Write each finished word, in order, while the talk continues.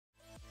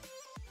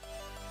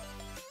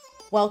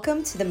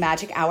Welcome to the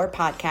Magic Hour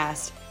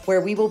podcast,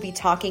 where we will be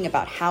talking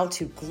about how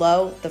to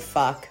glow the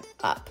fuck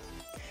up.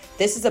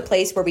 This is a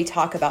place where we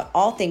talk about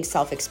all things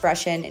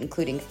self-expression,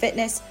 including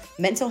fitness,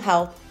 mental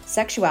health,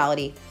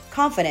 sexuality,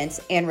 confidence,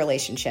 and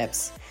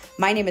relationships.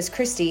 My name is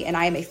Christy, and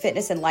I am a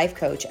fitness and life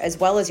coach, as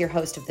well as your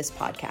host of this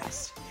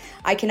podcast.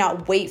 I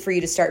cannot wait for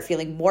you to start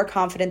feeling more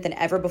confident than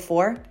ever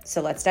before,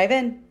 so let's dive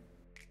in.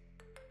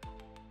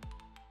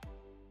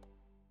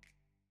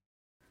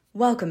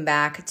 Welcome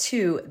back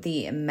to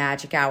the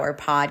Magic Hour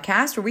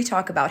podcast, where we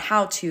talk about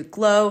how to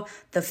glow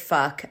the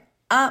fuck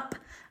up.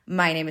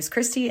 My name is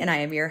Christy, and I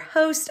am your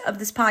host of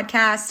this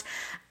podcast.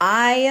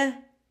 I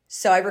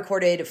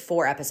recorded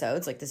 4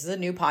 episodes. This is a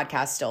new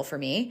podcast still for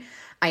me.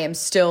 I am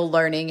still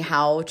learning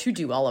how to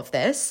do all of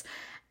this.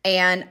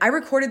 And I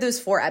recorded those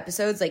 4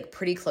 episodes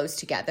pretty close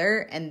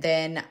together. And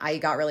then I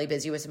got really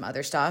busy with some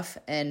other stuff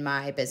in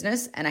my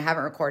business. And I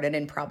haven't recorded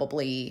in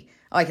probably,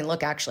 I can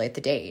look actually at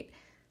the date.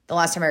 The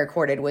last time I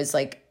recorded was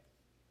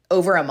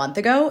over a month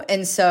ago.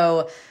 And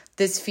so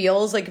this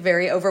feels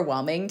very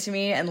overwhelming to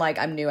me and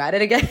I'm new at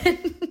it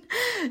again.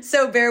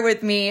 So bear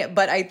with me,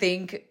 but I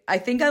think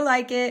I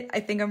like it. I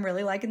think I'm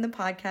really liking the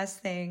podcast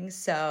thing.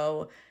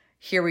 So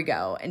here we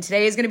go. And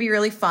today is going to be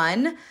really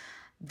fun.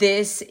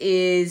 This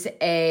is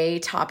a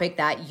topic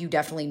that you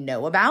definitely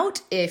know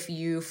about. If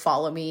you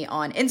follow me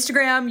on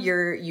Instagram,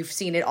 you've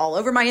seen it all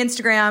over my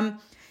Instagram.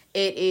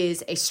 It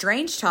is a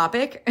strange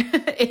topic.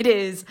 It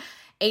is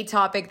a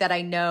topic that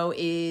I know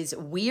is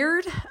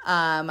weird.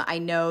 I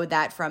know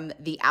that from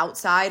the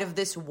outside of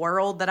this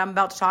world that I'm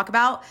about to talk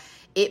about,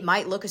 it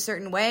might look a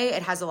certain way.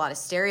 It has a lot of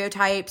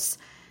stereotypes.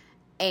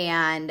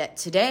 And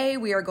today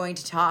we are going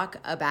to talk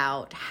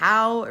about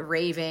how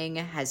raving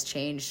has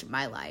changed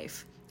my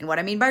life. And what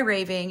I mean by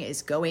raving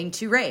is going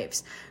to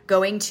raves,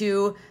 going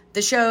to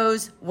the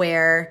shows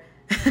where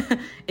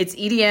it's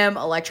EDM,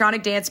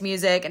 electronic dance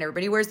music, and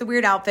everybody wears the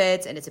weird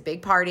outfits, and it's a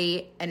big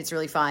party, and it's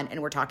really fun.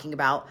 And we're talking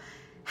about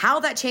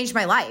how that changed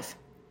my life.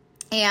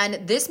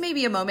 And this may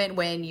be a moment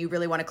when you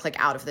really want to click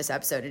out of this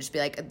episode and just be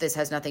like, this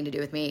has nothing to do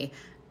with me.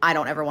 I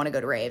don't ever want to go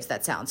to raves.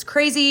 That sounds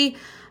crazy.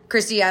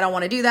 Christy, I don't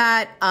want to do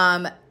that.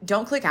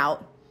 Don't click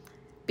out,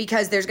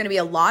 because there's going to be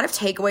a lot of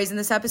takeaways in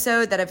this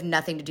episode that have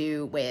nothing to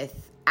do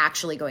with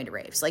actually going to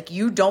raves.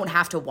 You don't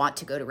have to want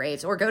to go to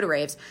raves or go to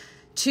raves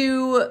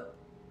to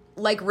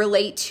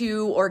relate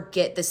to or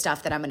get the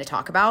stuff that I'm going to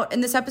talk about in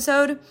this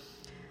episode.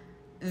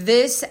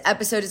 This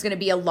episode is going to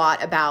be a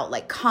lot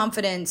about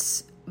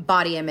confidence,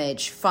 body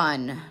image,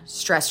 fun,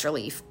 stress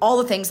relief, all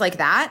the things like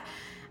that.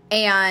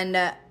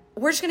 And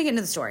we're just going to get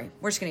into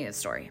the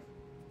story.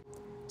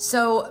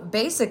 So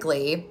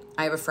basically,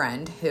 I have a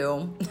friend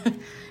who,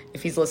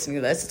 if he's listening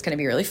to this, it's going to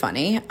be really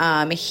funny.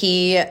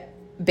 He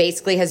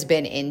basically has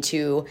been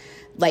into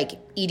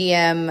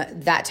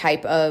EDM, that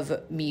type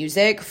of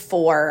music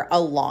for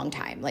a long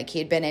time. He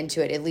had been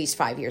into it at least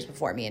 5 years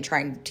before me and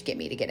trying to get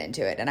me to get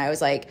into it. And I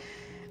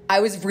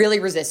was really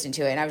resistant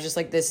to it. And I was just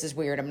this is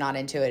weird. I'm not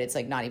into it. It's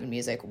not even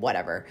music,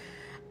 whatever.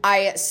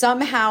 I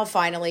somehow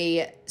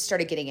finally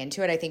started getting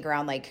into it, I think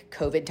around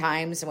COVID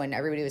times when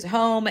everybody was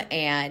home,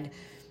 and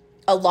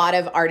a lot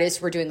of artists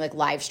were doing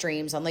live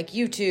streams on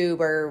YouTube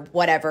or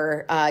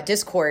whatever,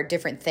 Discord,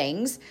 different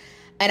things.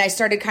 And I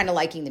started kind of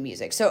liking the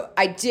music. So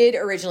I did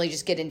originally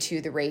just get into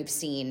the rave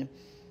scene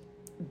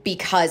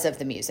because of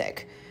the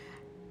music.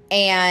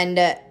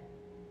 And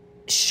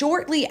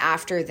shortly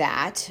after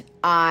that,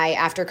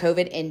 after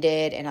COVID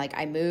ended and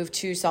I moved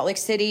to Salt Lake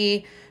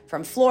City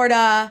from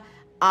Florida,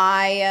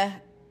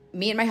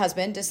 me and my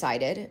husband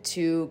decided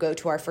to go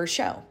to our first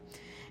show.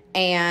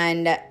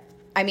 And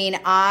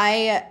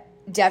I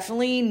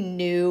definitely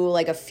knew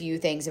a few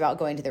things about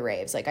going to the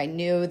raves. I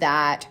knew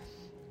that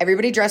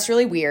everybody dressed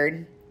really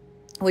weird,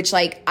 which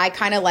I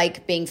kind of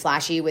like being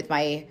flashy with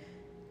my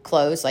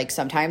clothes.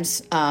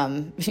 Sometimes,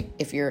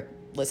 if you're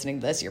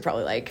listening to this, you're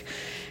probably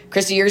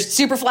Christy, you're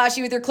super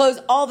flashy with your clothes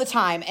all the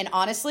time. And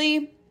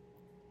honestly,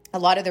 a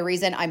lot of the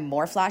reason I'm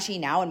more flashy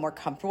now and more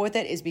comfortable with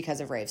it is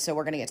because of raves. So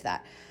we're going to get to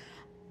that.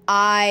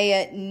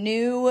 I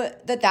knew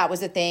that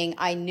was a thing.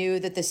 I knew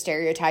that the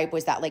stereotype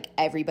was that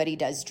everybody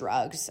does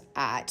drugs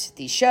at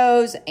these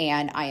shows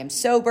and I am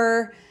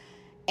sober.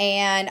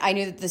 And I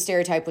knew that the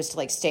stereotype was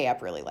to stay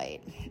up really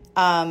late.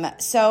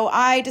 So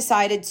I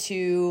decided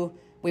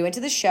we went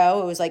to the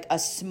show. It was a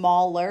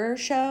smaller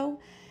show.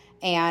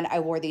 And I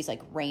wore these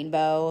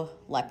rainbow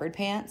leopard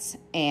pants,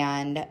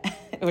 and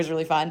it was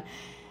really fun.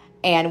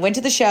 And went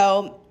to the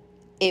show.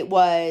 It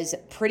was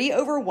pretty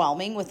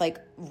overwhelming with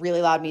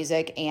really loud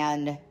music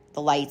and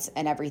the lights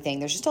and everything.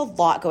 There's just a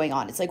lot going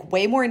on. It's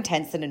way more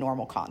intense than a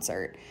normal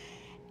concert.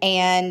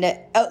 And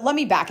let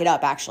me back it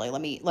up. Actually,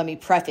 let me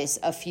preface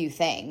a few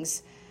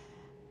things.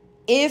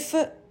 If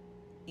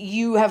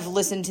you have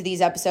listened to these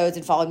episodes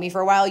and followed me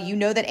for a while, you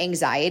know that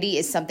anxiety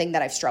is something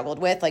that I've struggled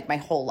with my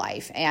whole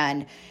life.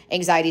 And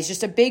anxiety is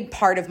just a big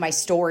part of my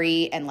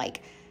story and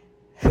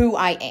who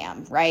I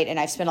am, right? And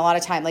I've spent a lot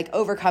of time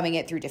overcoming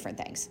it through different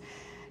things.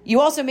 You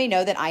also may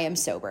know that I am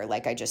sober,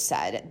 like I just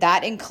said.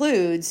 That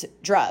includes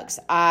drugs.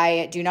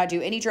 I do not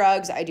do any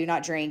drugs. I do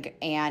not drink.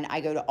 And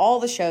I go to all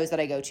the shows that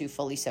I go to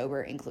fully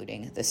sober,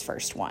 including this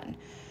first one.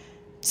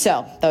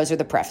 So those are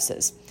the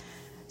prefaces.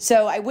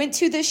 So I went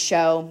to this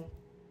show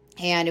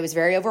and it was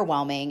very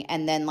overwhelming.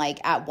 And then like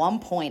at one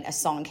point, a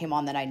song came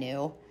on that I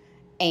knew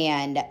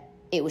and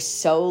it was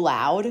so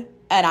loud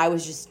and I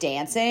was just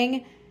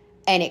dancing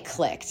and it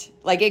clicked.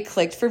 Like it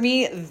clicked for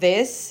me.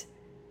 This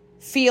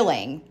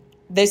feeling,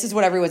 this is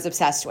what everyone's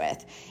obsessed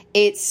with.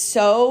 It's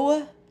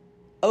so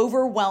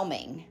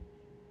overwhelming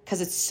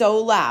because it's so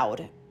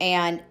loud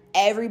and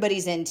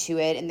everybody's into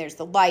it and there's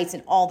the lights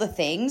and all the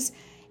things.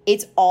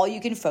 It's all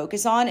you can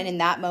focus on. And in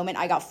that moment,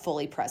 I got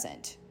fully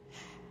present.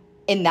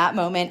 In that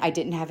moment, I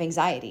didn't have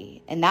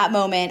anxiety. In that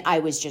moment, I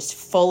was just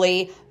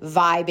fully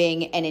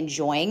vibing and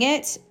enjoying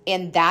it.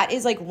 And that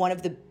is like one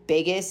of the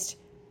biggest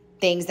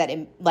things that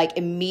like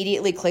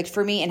immediately clicked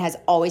for me and has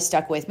always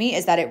stuck with me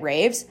is that at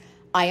raves,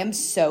 I am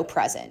so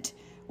present.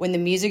 When the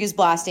music is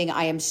blasting,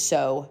 I am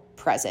so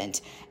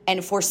present.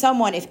 And for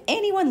someone, if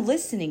anyone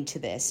listening to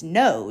this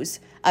knows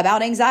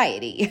about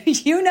anxiety,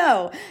 you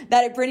know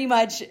that it pretty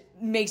much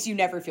makes you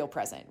never feel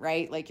present,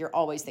 right? Like you're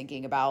always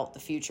thinking about the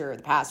future,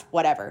 the past,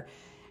 whatever.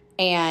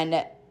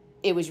 And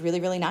it was really,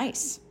 really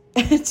nice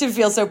to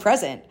feel so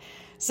present.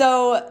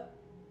 So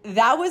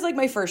that was like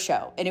my first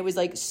show and it was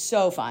like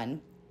so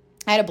fun.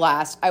 I had a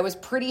blast. I was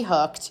pretty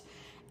hooked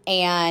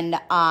and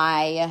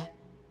I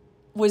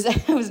was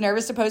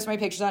nervous to post my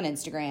pictures on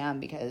Instagram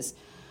because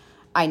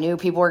I knew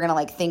people were going to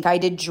like think I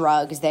did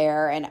drugs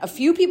there. And a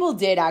few people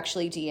did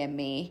actually DM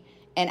me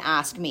and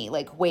ask me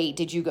like, wait,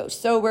 did you go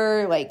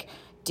sober? Like,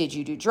 did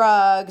you do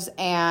drugs?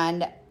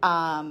 And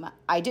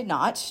I did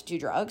not do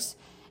drugs.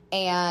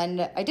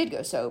 And I did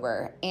go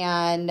sober.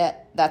 And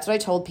that's what I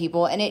told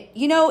people. And it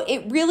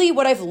really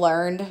what I've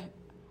learned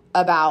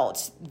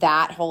about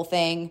that whole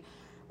thing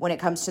when it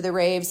comes to the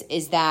raves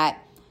is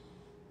that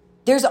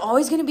there's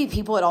always going to be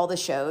people at all the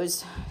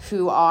shows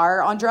who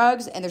are on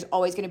drugs, and there's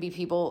always going to be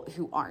people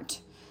who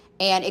aren't.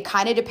 And it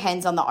kind of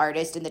depends on the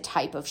artist and the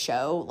type of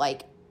show,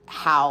 like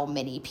how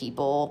many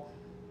people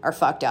are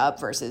fucked up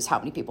versus how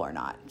many people are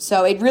not.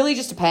 So it really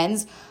just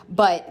depends,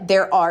 but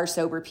there are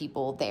sober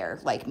people there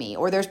like me,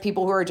 or there's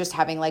people who are just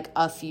having like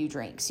a few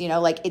drinks,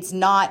 like it's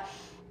not,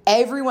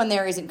 everyone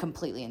there isn't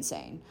completely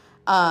insane.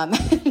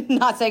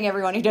 Not saying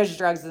everyone who does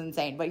drugs is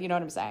insane, but you know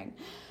what I'm saying.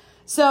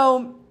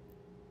 So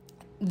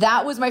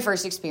that was my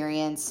first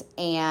experience.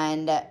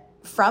 And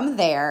from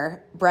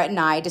there, Brett and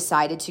I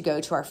decided to go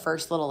to our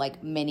first little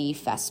like mini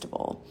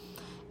festival.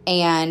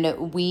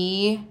 And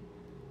we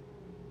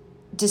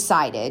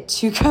decided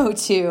to go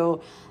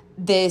to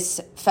this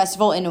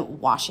festival in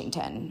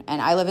Washington.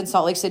 And I live in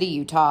Salt Lake City,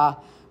 Utah.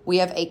 We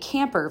have a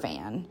camper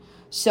van.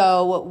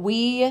 So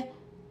we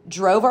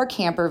drove our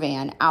camper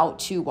van out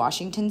to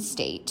Washington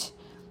State.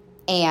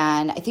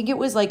 And I think it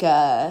was like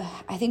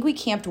I think we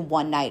camped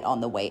one night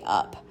on the way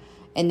up.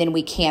 And then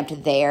we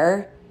camped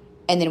there.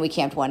 And then we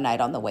camped one night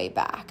on the way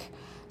back.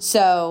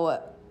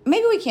 So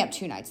maybe we camped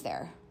 2 nights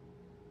there.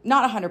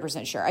 Not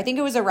 100% sure. I think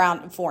it was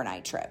around a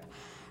 4-night trip.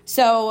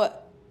 So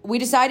we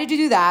decided to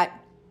do that.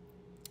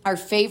 Our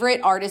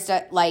favorite artist,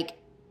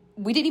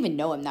 we didn't even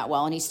know him that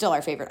well, and he's still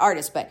our favorite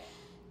artist, but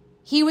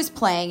he was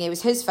playing. It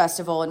was his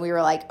festival, and we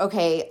were like,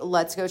 okay,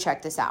 let's go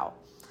check this out.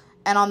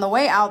 And on the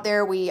way out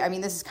there,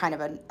 this is kind of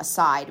an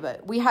aside,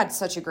 but we had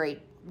such a great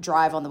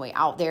drive on the way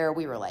out there.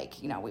 We were like,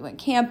 we went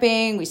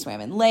camping, we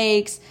swam in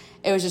lakes.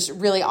 It was just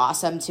really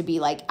awesome to be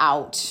like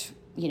out,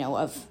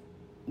 of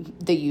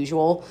the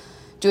usual,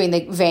 doing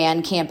the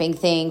van camping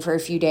thing for a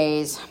few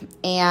days.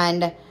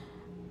 And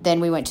then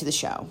we went to the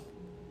show.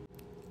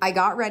 I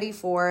got ready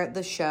for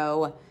the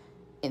show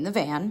in the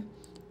van,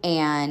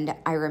 and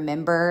I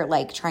remember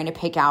like trying to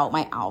pick out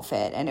my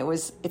outfit, and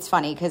it's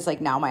funny because like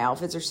now my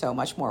outfits are so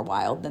much more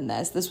wild than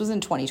this. This was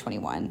in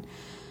 2021,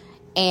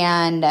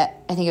 and I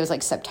think it was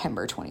like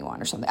September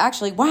 21 or something.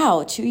 Actually,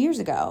 wow, 2 years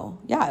ago.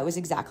 Yeah, it was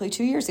exactly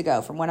 2 years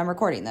ago from when I'm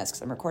recording this,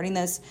 because I'm recording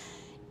this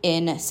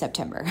in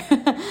September.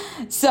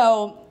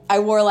 So I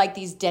wore like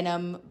these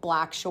denim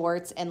black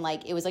shorts, and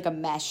like it was like a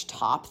mesh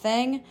top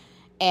thing,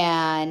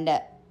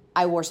 and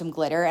I wore some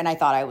glitter, and I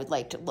thought I would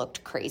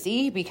looked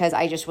crazy because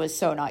I just was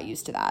so not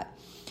used to that.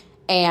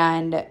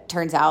 And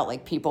turns out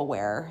like people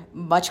wear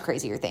much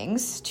crazier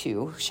things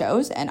to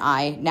shows, and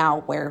I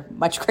now wear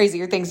much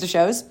crazier things to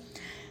shows.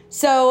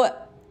 So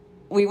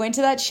we went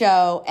to that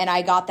show, and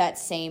I got that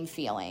same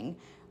feeling.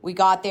 We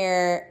got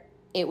there,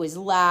 it was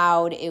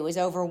loud, it was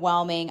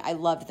overwhelming, I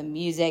loved the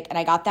music, and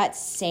I got that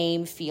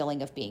same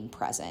feeling of being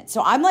present.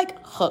 So I'm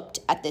like hooked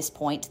at this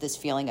point to this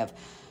feeling of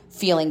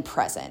feeling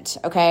present,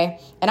 okay?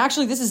 And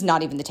actually, this is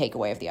not even the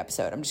takeaway of the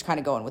episode. I'm just kind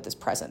of going with this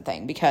present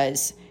thing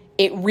because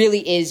it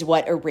really is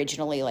what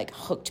originally like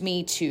hooked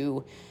me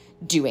to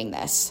doing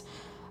this.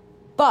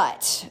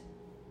 But,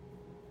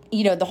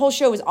 the whole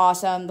show was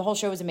awesome. The whole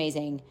show was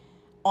amazing.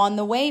 on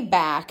the way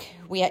back,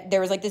 there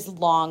was like this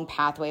long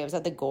pathway. It was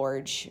at the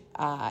Gorge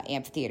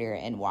Amphitheater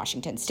in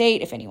Washington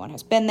State, if anyone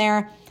has been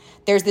there.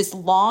 There's this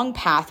long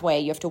pathway.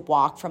 You have to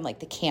walk from like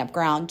the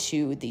campground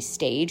to the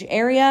stage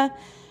area,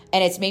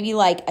 and it's maybe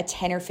like a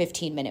 10 or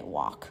 15 minute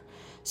walk.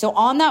 So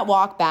on that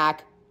walk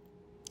back,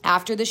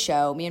 after the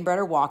show, me and Brett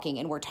are walking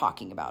and we're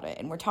talking about it.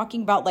 And we're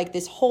talking about like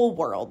this whole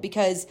world,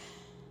 because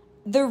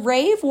the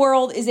rave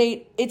world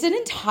it's an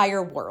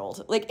entire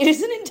world. Like, it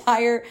is an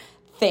entire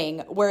thing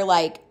where,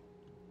 like,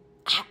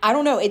 I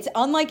don't know, it's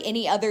unlike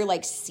any other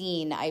like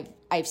scene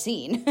I've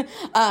seen.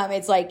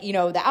 It's like, you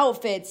know, the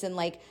outfits and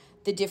like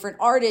the different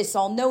artists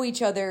all know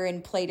each other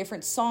and play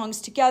different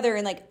songs together.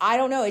 And like, I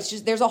don't know, it's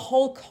just, there's a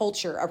whole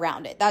culture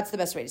around it. That's the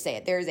best way to say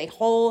it. There's a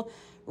whole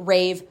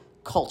rave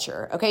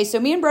culture. Okay. So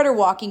me and Brett are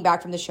walking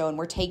back from the show and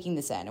we're taking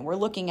this in and we're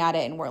looking at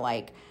it and we're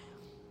like,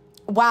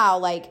 wow,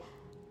 like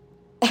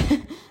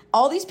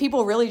all these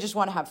people really just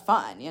want to have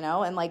fun, you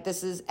know? And like,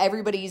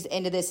 everybody's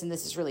into this and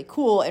this is really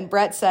cool. And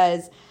Brett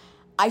says,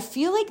 I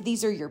feel like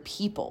these are your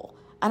people.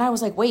 And I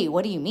was like, wait,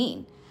 what do you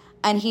mean?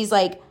 And he's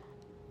like,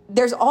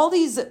 there's all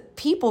these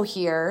people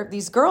here,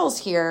 these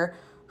girls here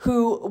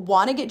who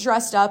want to get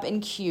dressed up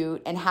and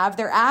cute and have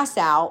their ass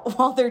out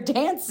while they're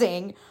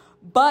dancing,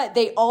 but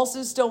they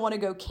also still want to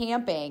go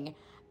camping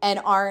and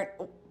aren't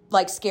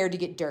like scared to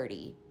get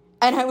dirty.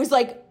 And I was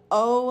like,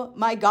 oh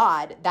my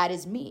God, that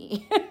is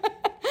me.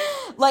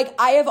 Like,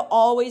 I've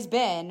always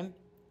had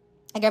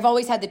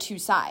the two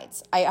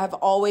sides. I have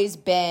always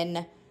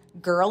been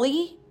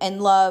girly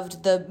and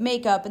loved the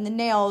makeup and the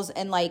nails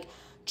and like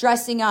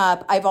dressing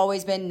up. I've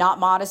always been not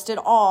modest at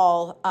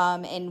all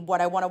in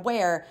what I want to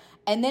wear.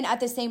 And then at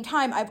the same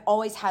time, I've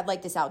always had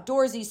like this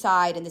outdoorsy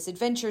side and this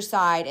adventure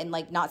side and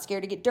like not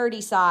scared to get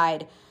dirty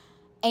side.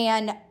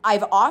 And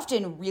I've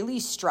often really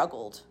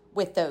struggled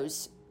with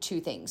those two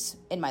things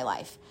in my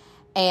life.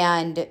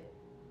 And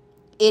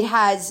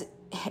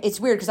it's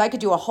weird because I could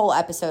do a whole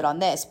episode on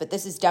this, but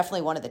this is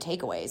definitely one of the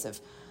takeaways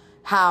of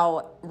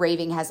how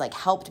raving has like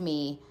helped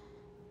me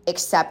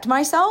accept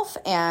myself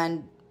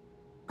and,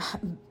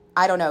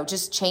 I don't know,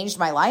 just changed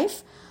my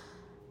life.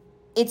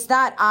 It's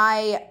that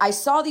I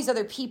saw these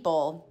other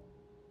people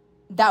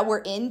that were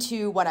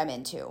into what I'm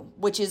into,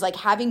 which is like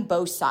having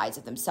both sides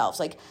of themselves,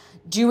 like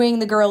doing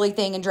the girly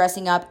thing and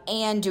dressing up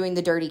and doing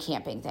the dirty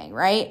camping thing,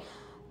 right?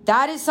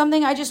 That is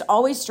something I just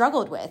always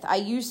struggled with. I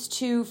used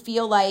to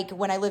feel like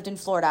when I lived in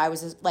Florida, I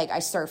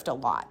surfed a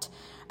lot.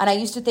 And I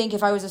used to think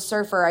if I was a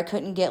surfer, I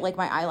couldn't get like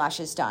my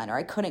eyelashes done or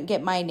I couldn't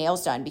get my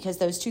nails done because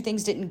those two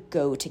things didn't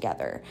go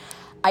together.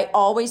 I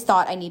always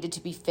thought I needed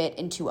to be fit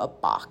into a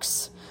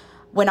box.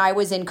 When I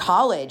was in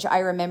college, I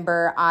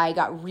remember I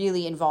got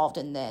really involved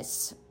in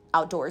this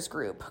outdoors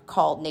group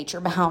called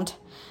Nature Bound.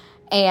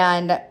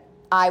 And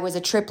I was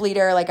a trip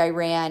leader. Like, I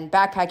ran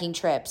backpacking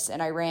trips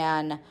and I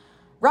ran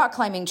rock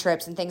climbing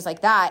trips and things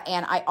like that.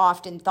 And I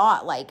often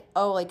thought like,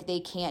 oh, like they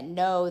can't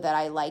know that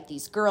I like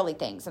these girly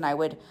things. And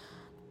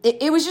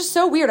it was just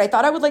so weird. I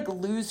thought I would like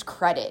lose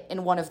credit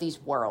in one of these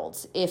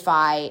worlds if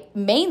I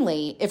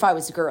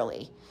was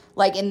girly,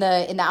 like in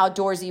the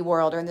outdoorsy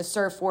world or in the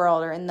surf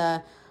world or in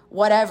the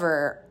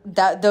whatever,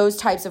 those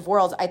types of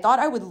worlds. I thought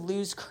I would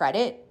lose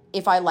credit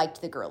if I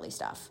liked the girly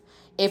stuff,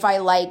 if I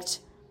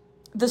liked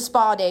the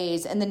spa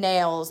days and the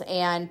nails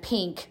and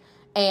pink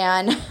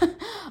and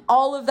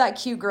all of that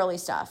cute girly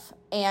stuff.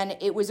 And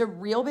it was a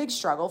real big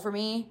struggle for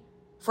me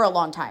for a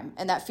long time.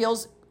 And that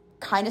feels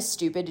kind of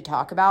stupid to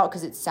talk about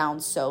because it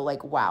sounds so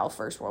like, wow,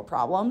 first world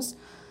problems.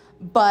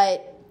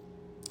 But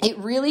it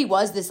really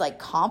was this like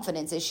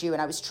confidence issue.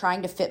 And I was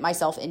trying to fit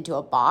myself into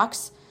a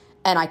box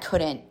and I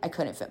couldn't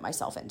fit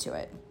myself into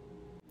it.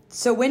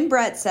 So when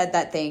Brett said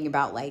that thing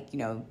about like, you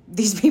know,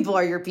 these people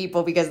are your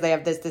people because they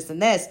have this, this, and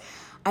this,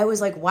 I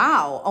was like,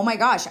 wow, oh my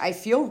gosh, I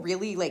feel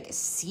really like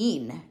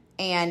seen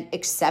and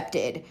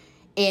accepted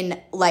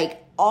in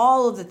like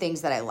all of the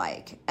things that I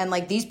like. And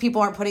like these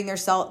people aren't putting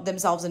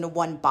themselves into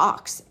one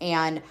box.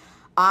 And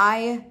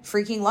I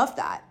freaking love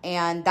that.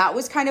 And that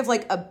was kind of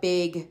like a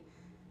big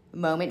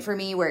moment for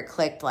me where it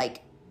clicked.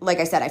 Like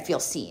I said, I feel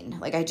seen.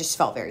 Like I just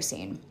felt very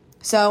seen.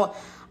 So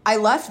I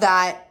left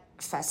that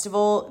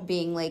festival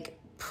being like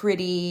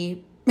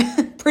pretty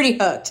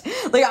hooked.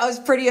 Like I was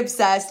pretty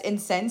obsessed. And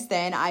since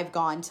then I've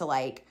gone to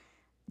like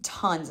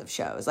tons of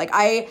shows. Like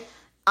I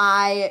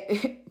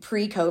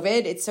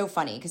pre-COVID, it's so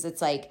funny because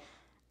it's like,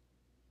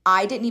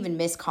 I didn't even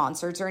miss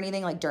concerts or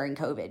anything like during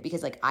COVID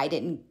because like I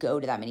didn't go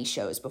to that many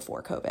shows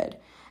before COVID.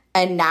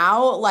 And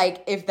now,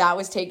 like if that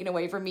was taken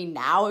away from me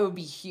now, it would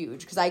be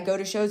huge because I go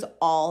to shows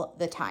all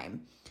the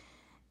time.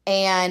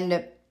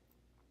 And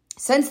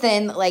since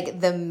then,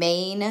 like the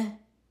main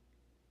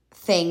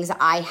things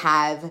I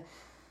have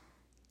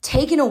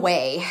taken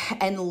away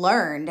and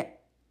learned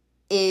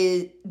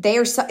is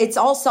it's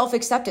all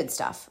self-acceptance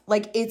stuff.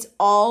 Like it's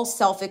all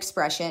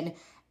self-expression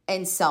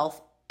and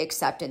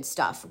self-acceptance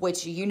stuff,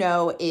 which, you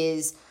know,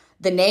 is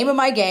the name of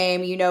my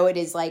game. You know, it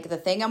is like the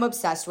thing I'm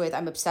obsessed with.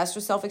 I'm obsessed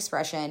with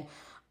self-expression.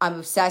 I'm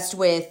obsessed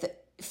with,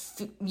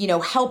 you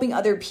know, helping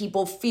other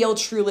people feel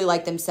truly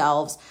like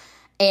themselves.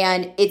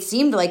 And it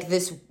seemed like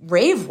this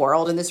rave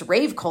world and this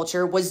rave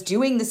culture was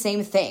doing the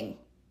same thing.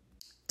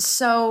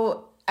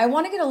 So I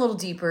want to get a little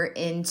deeper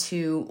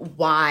into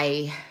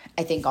why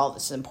I think all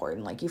this is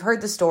important. Like, you've heard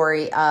the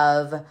story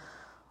of,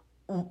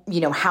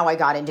 how I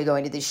got into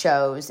going to these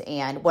shows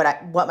and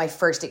what my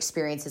first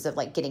experiences of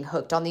like getting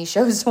hooked on these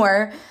shows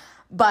were.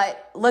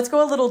 But let's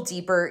go a little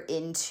deeper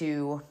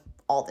into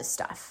all this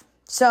stuff.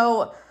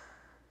 So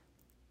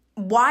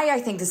why I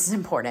think this is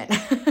important.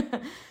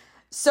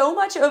 So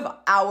much of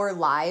our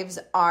lives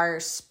are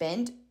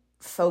spent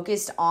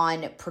focused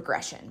on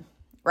progression,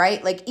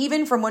 right? Like,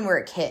 even from when we're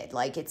a kid,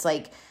 like, it's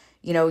like,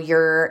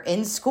 you're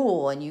in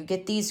school and you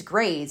get these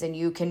grades and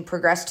you can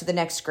progress to the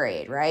next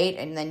grade, right?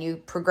 And then you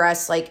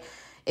progress, like,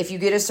 if you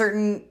get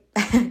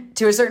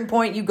to a certain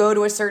point, you go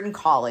to a certain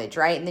college,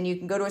 right? And then you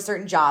can go to a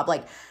certain job.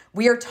 Like,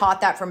 we are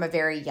taught that from a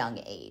very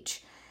young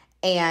age.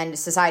 And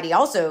society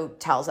also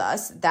tells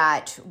us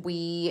that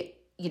we,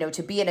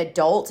 to be an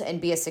adult and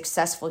be a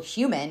successful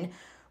human,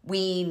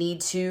 we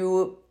need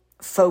to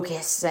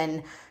focus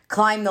and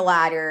climb the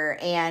ladder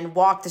and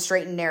walk the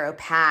straight and narrow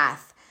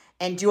path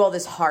and do all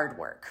this hard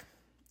work.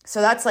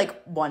 So that's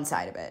like one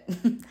side of it.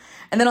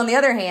 And then on the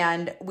other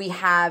hand, we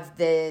have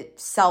the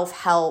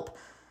self-help,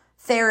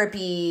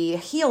 therapy,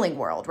 healing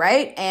world,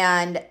 right?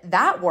 And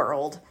that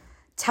world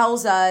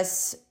tells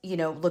us,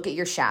 look at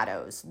your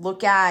shadows,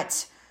 look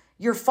at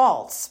your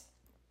faults,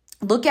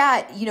 look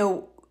at,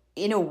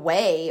 in a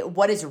way,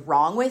 what is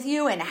wrong with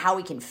you and how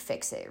we can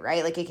fix it,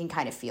 right? Like, it can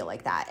kind of feel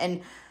like that.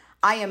 And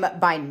I am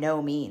by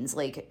no means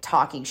like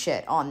talking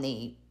shit on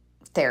the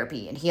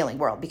therapy and healing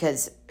world,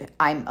 because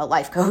I'm a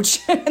life coach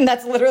and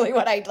that's literally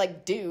what I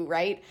like do,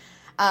 right?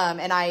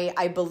 And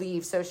I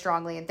believe so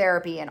strongly in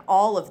therapy and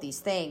all of these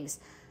things.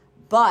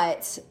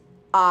 But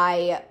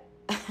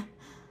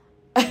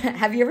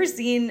have you ever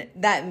seen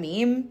that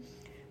meme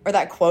or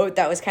that quote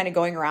that was kind of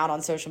going around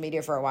on social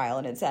media for a while,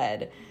 and it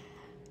said,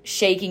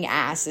 shaking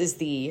ass is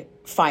the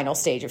final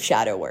stage of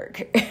shadow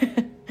work?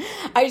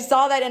 I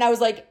saw that and I was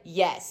like,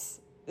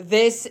 yes,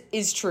 this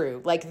is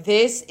true. Like,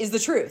 this is the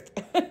truth.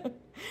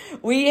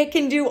 We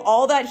can do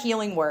all that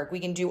healing work. We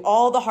can do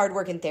all the hard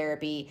work in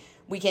therapy.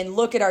 We can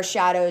look at our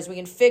shadows. We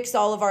can fix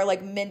all of our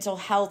like mental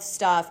health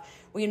stuff.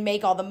 We can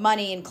make all the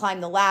money and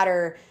climb the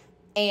ladder.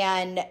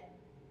 And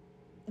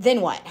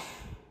then what?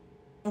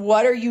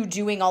 What are you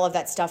doing all of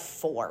that stuff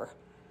for?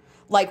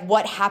 Like,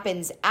 what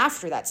happens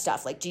after that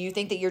stuff? Like, do you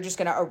think that you're just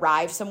going to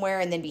arrive somewhere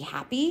and then be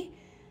happy?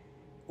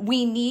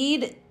 We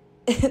need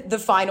the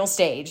final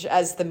stage,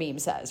 as the meme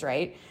says,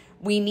 right?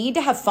 We need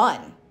to have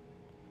fun.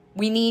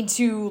 We need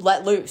to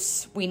let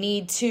loose. We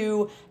need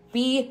to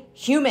be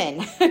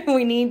human.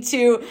 We need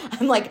to,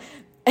 I'm like,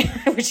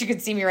 I wish you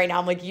could see me right now.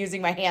 I'm like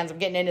using my hands. I'm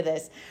getting into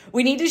this.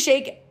 We need to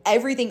shake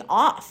everything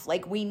off.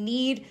 Like, we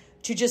need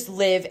to just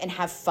live and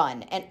have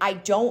fun. And I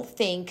don't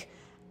think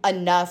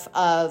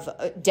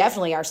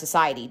definitely our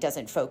society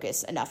doesn't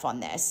focus enough on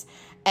this.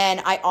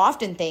 And I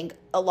often think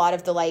a lot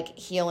of the like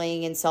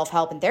healing and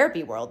self-help and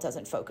therapy world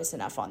doesn't focus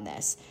enough on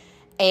this.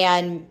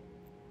 And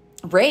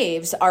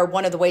raves are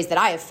one of the ways that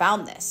I have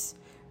found this.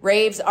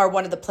 Raves are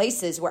one of the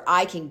places where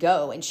I can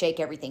go and shake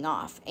everything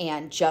off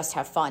and just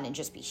have fun and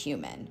just be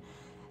human.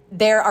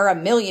 There are a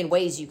million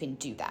ways you can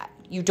do that.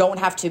 You don't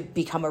have to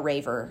become a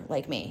raver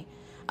like me.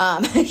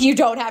 You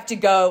don't have to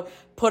go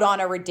put on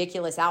a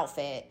ridiculous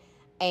outfit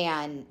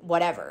and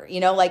whatever,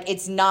 like,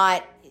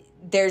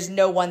 there's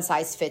no one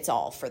size fits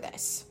all for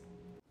this.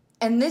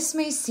 And this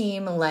may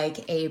seem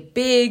like a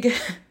big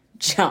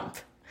jump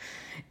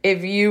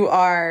if you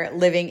are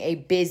living a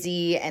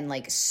busy and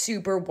like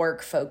super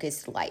work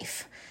focused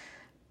life.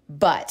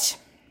 But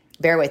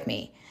bear with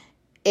me.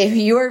 If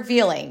you are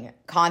feeling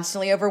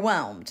constantly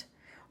overwhelmed,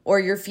 or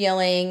you're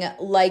feeling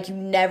like you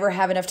never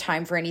have enough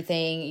time for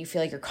anything, you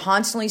feel like you're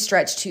constantly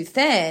stretched too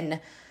thin,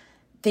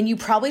 then you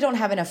probably don't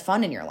have enough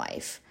fun in your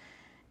life.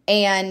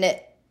 And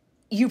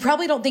you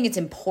probably don't think it's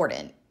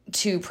important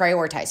to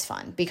prioritize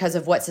fun because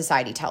of what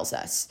society tells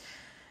us.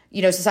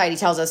 Society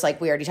tells us,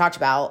 like we already talked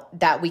about,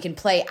 that we can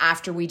play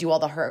after we do all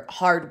the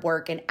hard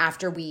work and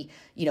after we,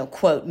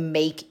 quote,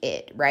 make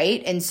it,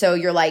 right? And so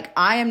you're like,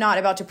 I am not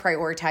about to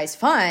prioritize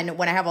fun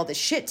when I have all this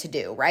shit to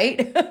do,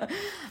 right?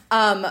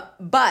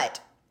 But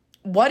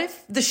what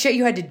if the shit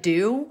you had to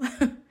do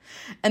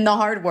and the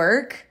hard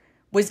work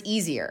was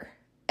easier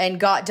and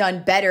got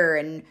done better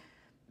and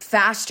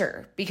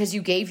faster because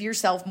you gave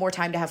yourself more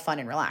time to have fun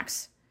and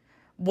relax?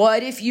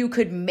 What if you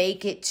could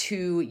make it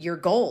to your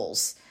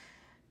goals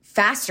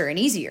faster and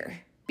easier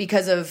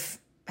because of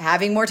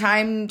having more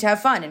time to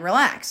have fun and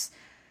relax?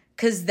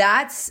 Because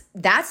that's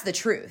the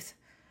truth.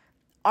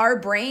 Our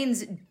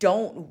brains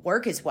don't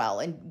work as well,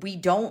 and we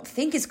don't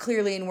think as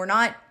clearly, and we're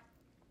not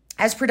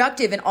as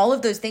productive and all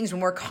of those things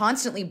when we're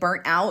constantly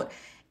burnt out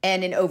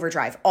and in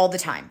overdrive all the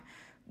time.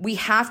 We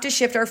have to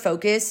shift our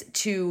focus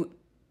to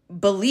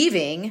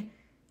believing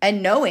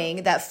and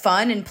knowing that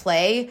fun and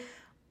play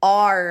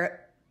are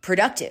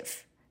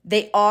productive.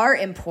 They are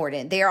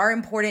important. They are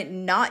important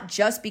not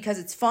just because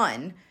it's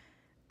fun,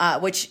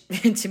 which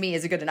to me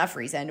is a good enough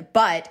reason,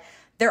 but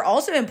they're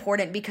also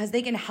important because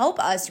they can help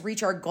us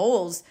reach our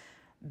goals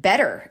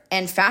better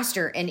and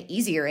faster and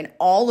easier and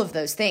all of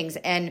those things.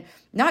 And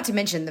not to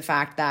mention the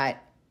fact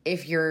that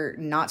if you're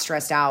not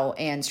stressed out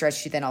and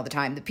stretched too thin all the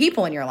time, the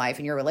people in your life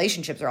and your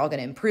relationships are all going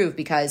to improve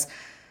because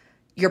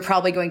you're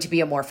probably going to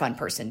be a more fun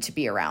person to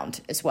be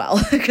around as well.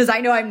 Because I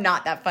know I'm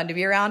not that fun to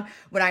be around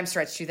when I'm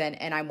stretched too thin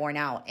and I'm worn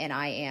out and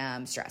I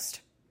am stressed.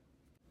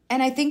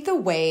 And I think the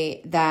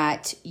way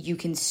that you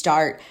can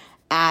start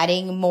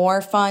adding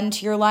more fun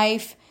to your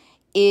life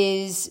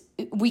is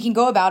we can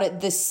go about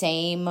it the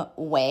same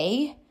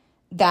way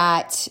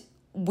that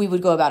we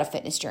would go about a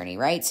fitness journey,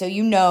 right? So,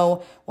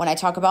 when I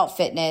talk about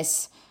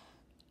fitness,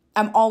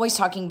 I'm always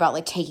talking about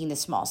like taking the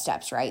small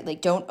steps, right?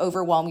 Like don't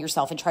overwhelm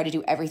yourself and try to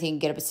do everything,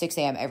 get up at 6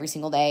 a.m. every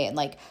single day and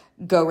like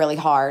go really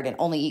hard and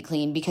only eat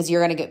clean because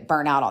you're going to get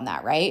burnt out on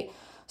that, right?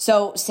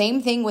 So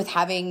same thing with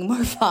having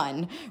more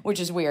fun, which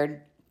is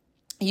weird.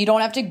 You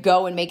don't have to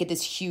go and make it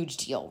this huge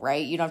deal,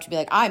 right? You don't have to be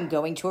like, I'm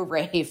going to a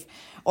rave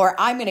or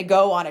I'm going to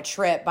go on a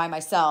trip by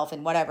myself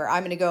and whatever.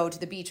 I'm going to go to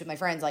the beach with my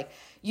friends. Like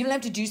you don't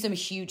have to do some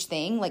huge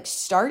thing. Like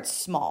start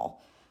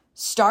small.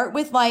 Start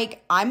with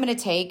like, I'm going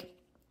to take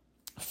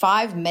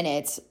 5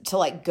 minutes to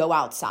like go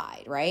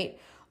outside, right?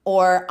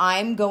 Or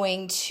I'm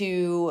going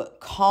to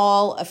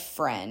call a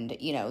friend,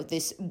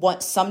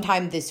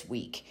 sometime this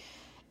week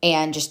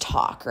and just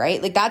talk,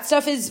 right? Like that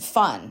stuff is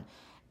fun.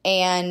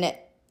 And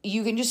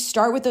you can just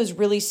start with those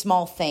really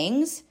small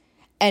things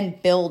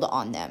and build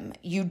on them.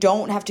 You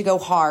don't have to go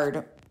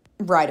hard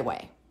right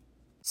away.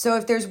 So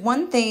if there's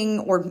one thing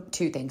or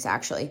two things,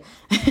 actually,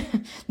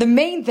 the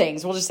main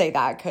things, we'll just say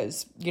that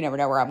because you never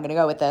know where I'm going to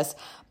go with this,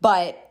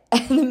 but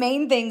the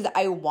main things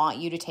I want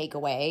you to take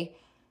away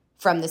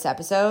from this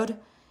episode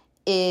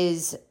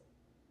is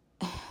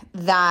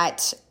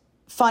that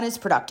fun is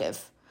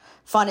productive,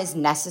 fun is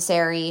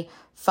necessary,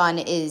 fun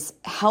is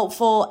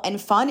helpful, and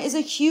fun is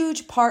a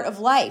huge part of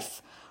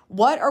life.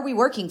 What are we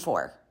working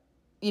for?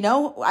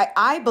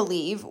 I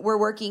believe we're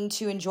working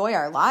to enjoy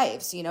our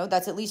lives.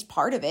 That's at least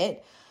part of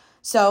it.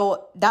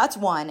 So that's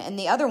one. And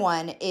the other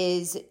one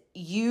is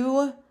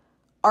you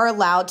are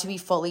allowed to be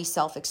fully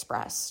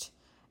self-expressed.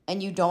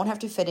 And you don't have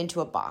to fit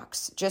into a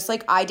box. Just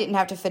like I didn't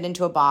have to fit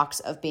into a box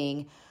of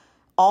being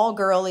all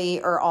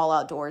girly or all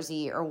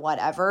outdoorsy or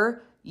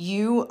whatever.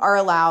 You are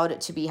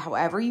allowed to be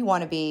however you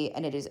want to be.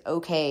 And it is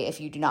okay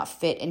if you do not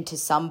fit into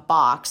some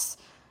box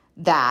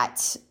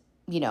that,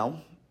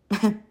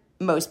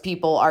 most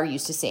people are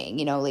used to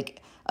seeing,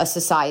 like a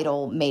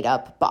societal made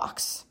up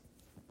box.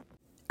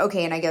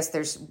 Okay. And I guess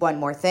there's one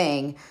more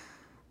thing.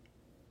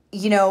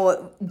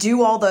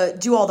 Do all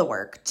the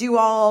work, do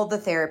all the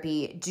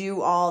therapy,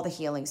 do all the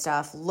healing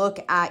stuff, look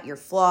at your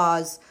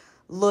flaws,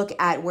 look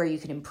at where you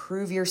can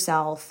improve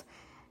yourself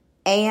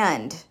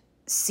and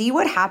see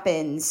what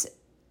happens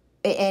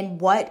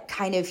and what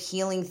kind of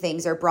healing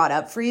things are brought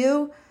up for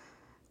you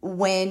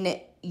when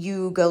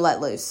you go let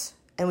loose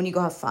and when you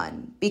go have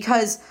fun.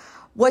 Because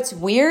what's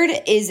weird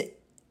is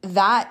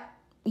that,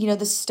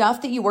 the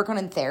stuff that you work on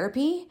in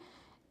therapy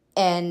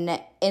and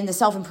in the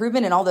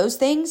self-improvement and all those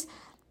things,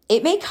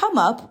 it may come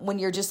up when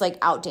you're just like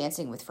out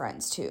dancing with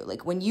friends too.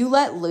 Like when you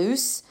let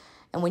loose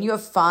and when you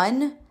have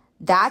fun,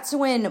 that's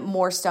when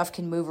more stuff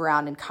can move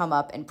around and come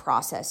up and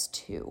process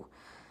too.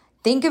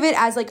 Think of it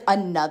as like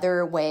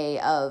another way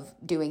of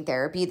doing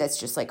therapy that's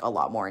just like a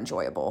lot more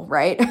enjoyable,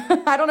 right?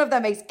 I don't know if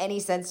that makes any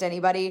sense to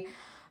anybody,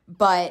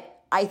 but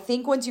I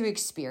think once you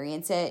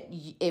experience it,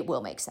 it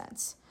will make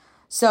sense.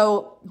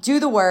 So do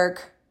the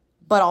work,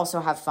 but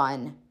also have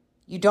fun.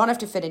 You don't have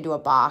to fit into a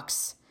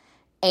box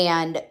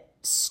and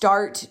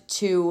start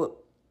to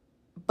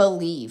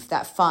believe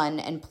that fun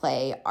and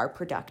play are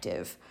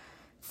productive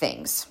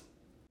things.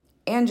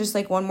 And just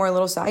like one more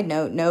little side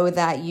note, know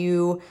that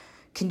you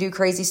can do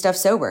crazy stuff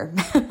sober.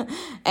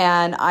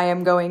 And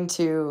I'm going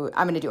to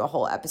do a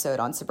whole episode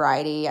on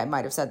sobriety. I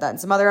might have said that in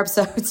some other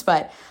episodes,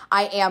 but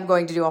I am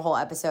going to do a whole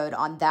episode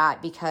on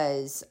that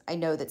because I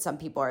know that some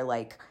people are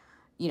like,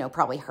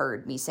 probably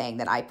heard me saying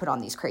that I put on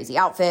these crazy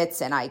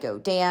outfits and I go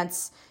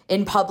dance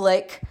in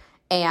public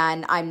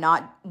and I'm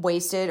not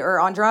wasted or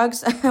on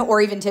drugs or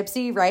even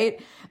tipsy,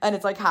 right? And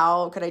it's like,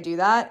 how could I do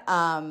that?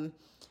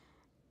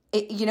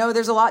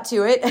 There's a lot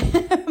to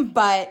it,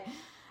 but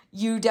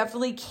you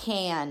definitely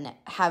can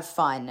have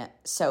fun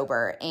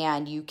sober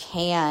and you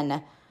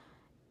can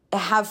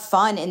have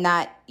fun in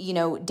that,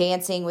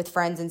 dancing with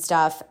friends and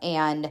stuff,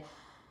 and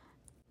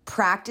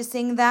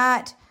practicing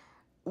that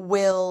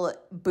will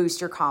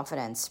boost your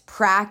confidence.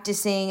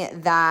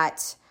 Practicing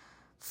that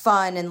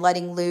fun and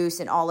letting loose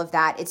and all of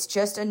that. It's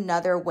just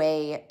another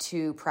way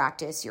to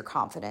practice your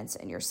confidence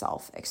and your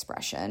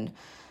self-expression.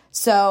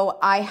 So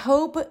I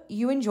hope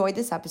you enjoyed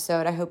this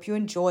episode. I hope you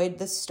enjoyed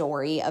the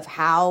story of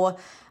how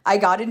I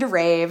got into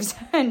raves.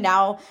 And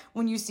now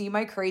when you see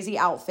my crazy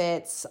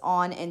outfits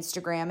on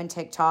Instagram and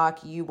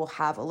TikTok, you will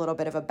have a little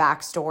bit of a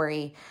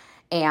backstory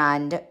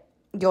and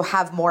you'll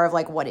have more of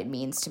like what it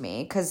means to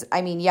me. Because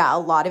a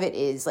lot of it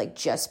is like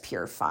just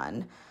pure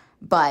fun,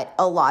 but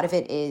a lot of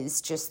it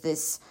is just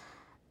this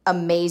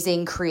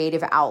amazing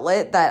creative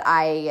outlet that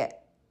I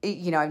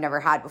I've never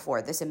had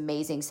before. This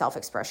amazing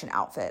self-expression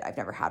outfit I've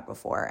never had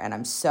before. And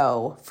I'm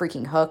so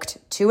freaking hooked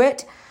to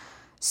it.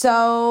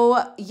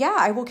 So yeah,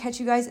 I will catch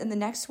you guys in the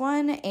next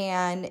one.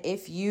 And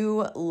if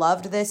you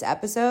loved this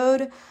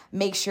episode,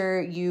 make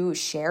sure you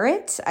share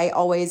it. I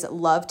always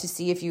love to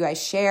see if you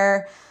guys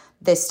share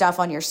this stuff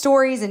on your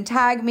stories and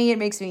tag me. It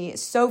makes me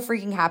so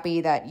freaking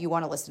happy that you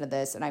want to listen to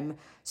this. And I'm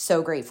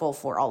so grateful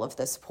for all of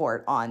the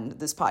support on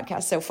this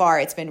podcast so far.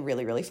 It's been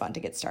really, really fun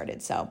to get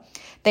started. So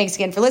thanks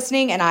again for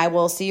listening, and I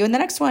will see you in the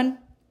next one.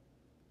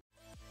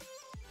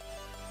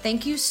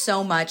 Thank you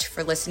so much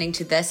for listening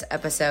to this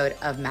episode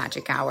of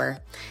Magic Hour.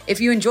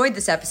 If you enjoyed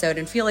this episode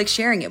and feel like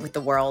sharing it with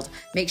the world,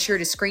 make sure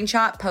to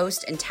screenshot,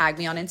 post, and tag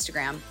me on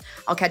Instagram.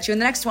 I'll catch you in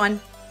the next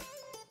one.